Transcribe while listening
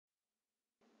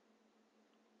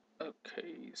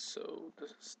Okay, so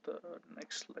this is the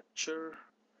next lecture,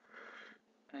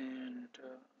 and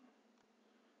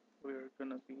we're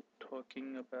gonna be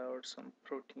talking about some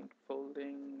protein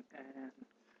folding and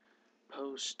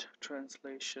post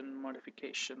translation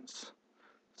modifications.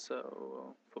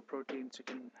 So, for proteins, you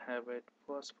can have it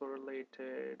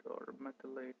phosphorylated, or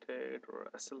methylated, or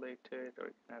acylated, or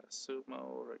you can add a sumo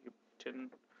or a ubiquitin,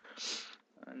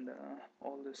 and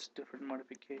all these different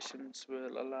modifications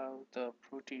will allow the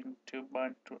protein to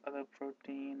bind to other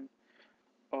protein,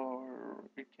 or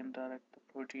it can direct the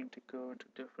protein to go into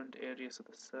different areas of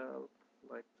the cell,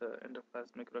 like the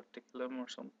endoplasmic reticulum or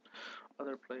some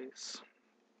other place.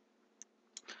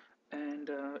 And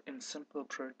in simple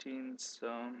proteins,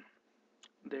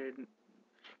 they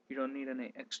you don't need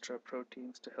any extra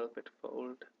proteins to help it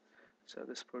fold. So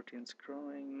this protein's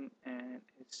growing, and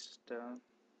it's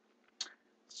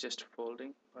just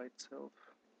folding by itself.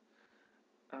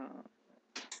 Uh,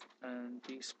 and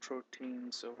these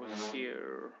proteins over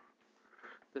here,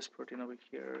 this protein over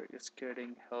here is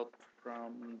getting help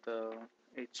from the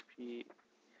HP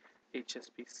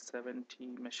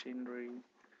HSP70 machinery,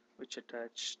 which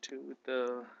attach to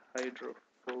the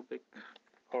hydrophobic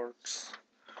parts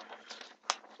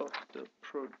of the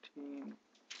protein.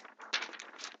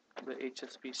 The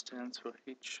HSP stands for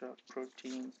heat shock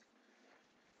proteins.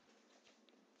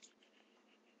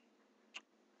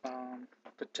 Um,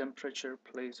 the temperature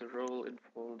plays a role in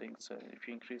folding. So if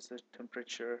you increase the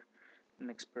temperature, in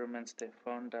experiments they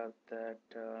found out that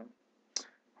the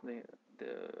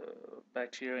the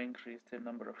bacteria increased the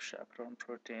number of chaperone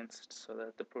proteins so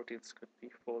that the proteins could be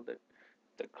folded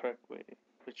the correct way,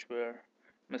 which were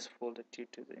misfolded due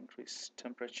to the increased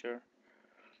temperature.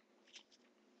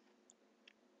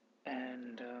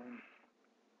 And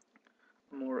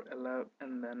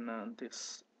and then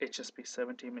this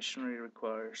HSP70 machinery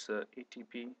requires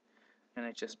ATP,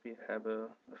 and HSP have a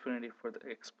affinity for the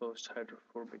exposed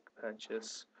hydrophobic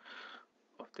patches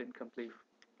of the incomplete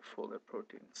folded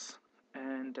proteins.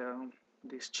 And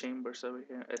these chambers over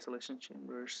here, isolation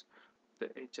chambers, the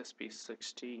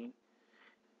HSP60,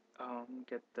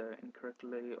 get the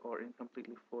incorrectly or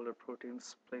incompletely folded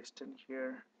proteins placed in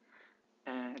here,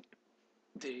 and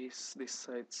these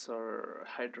sites are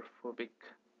hydrophobic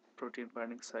protein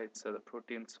binding sites, so the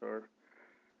proteins are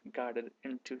guarded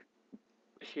into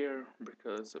here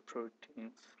because the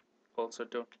proteins also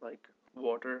don't like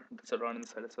water that's around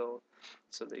inside the cell,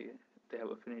 so they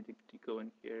have affinity to go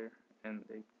in here, and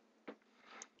they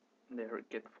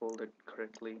get folded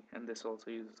correctly, and this also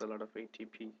uses a lot of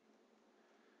ATP.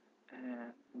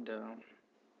 And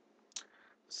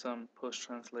some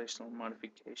post-translational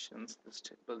modifications this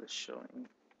table is showing,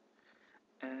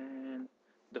 and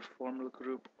the formal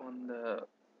group on the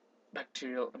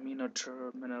bacterial amino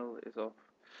terminal is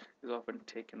often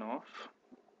taken off,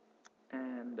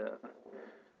 and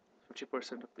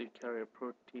 50% of the eukaryote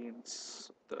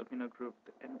proteins, the amino group,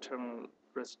 the N-terminal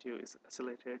residue is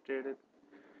acylated,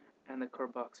 and the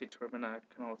carboxy termini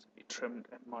can also be trimmed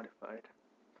and modified.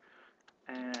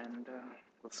 And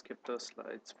we'll skip those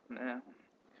slides for now.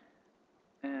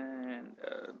 And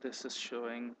this is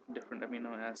showing different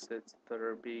amino acids that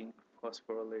are being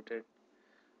phosphorylated: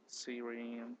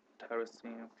 serine,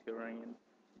 tyrosine, thurine.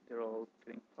 They're all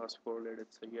getting phosphorylated,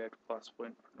 so you add phospho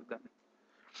in front of them.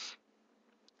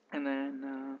 And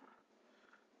then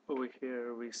over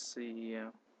here we see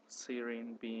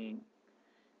serine being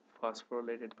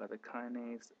phosphorylated by the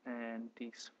kinase and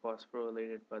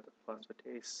dephosphorylated by the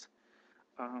phosphatase.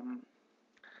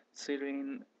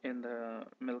 Serine in the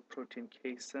milk protein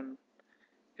casein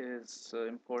is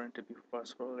important to be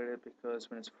phosphorylated, because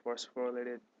when it's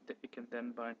phosphorylated, it can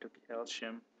then bind to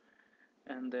calcium,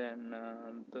 and then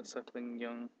the suckling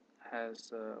young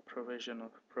has a provision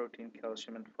of protein,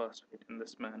 calcium, and phosphate in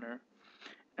this manner.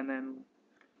 And then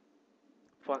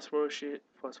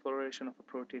phosphorylation of a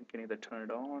protein can either turn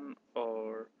it on,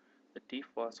 or the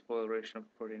dephosphorylation of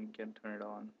a protein can turn it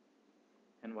on,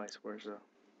 and vice versa.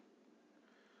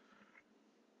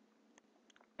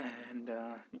 And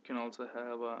you can also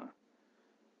have a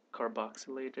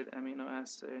carboxylated amino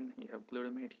acid. You have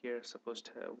glutamate here, supposed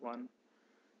to have one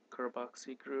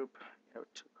carboxy group. You have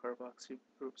two carboxy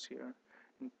groups here.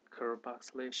 And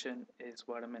carboxylation is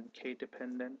vitamin K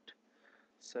dependent.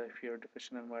 So if you're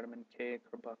deficient in vitamin K,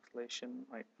 carboxylation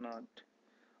might not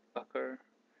occur.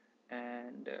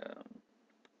 And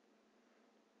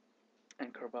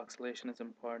carboxylation is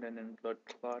important in blood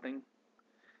clotting.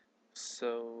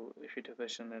 So if you're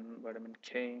deficient in vitamin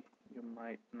K, you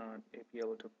might not be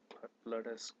able to clot blood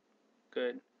as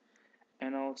good.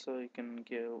 And also you can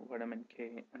give vitamin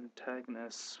K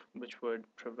antagonists, which would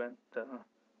prevent the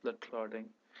blood clotting,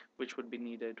 which would be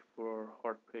needed for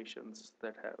heart patients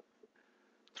that have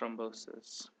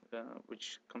thrombosis,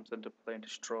 which comes into play in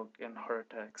stroke and heart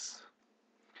attacks.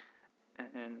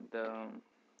 And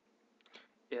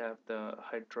you have the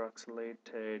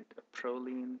hydroxylated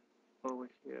proline over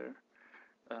here,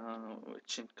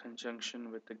 which in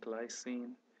conjunction with the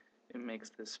glycine, it makes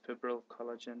this fibril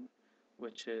collagen,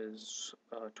 which is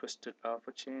a twisted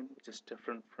alpha chain, which is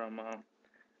different from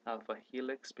alpha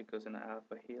helix, because in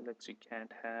alpha helix you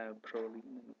can't have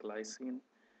proline and glycine,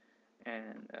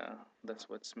 and that's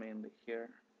what's mainly here.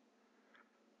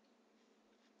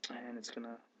 And it's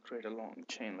gonna create a long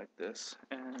chain like this.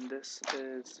 And this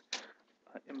is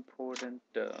an important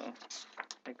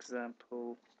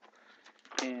example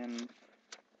in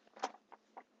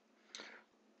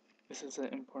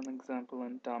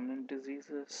dominant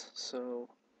diseases. So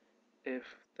if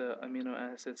the amino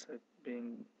acids are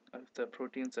being if the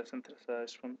proteins are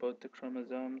synthesized from both the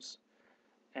chromosomes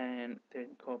and they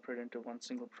incorporate into one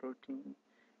single protein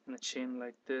in a chain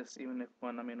like this, even if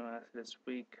one amino acid is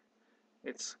weak,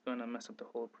 it's gonna mess up the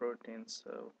whole protein.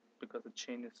 So because the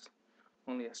chain is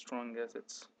only as strong as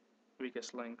its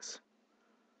weakest links,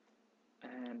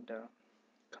 and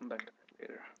come back to that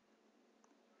later.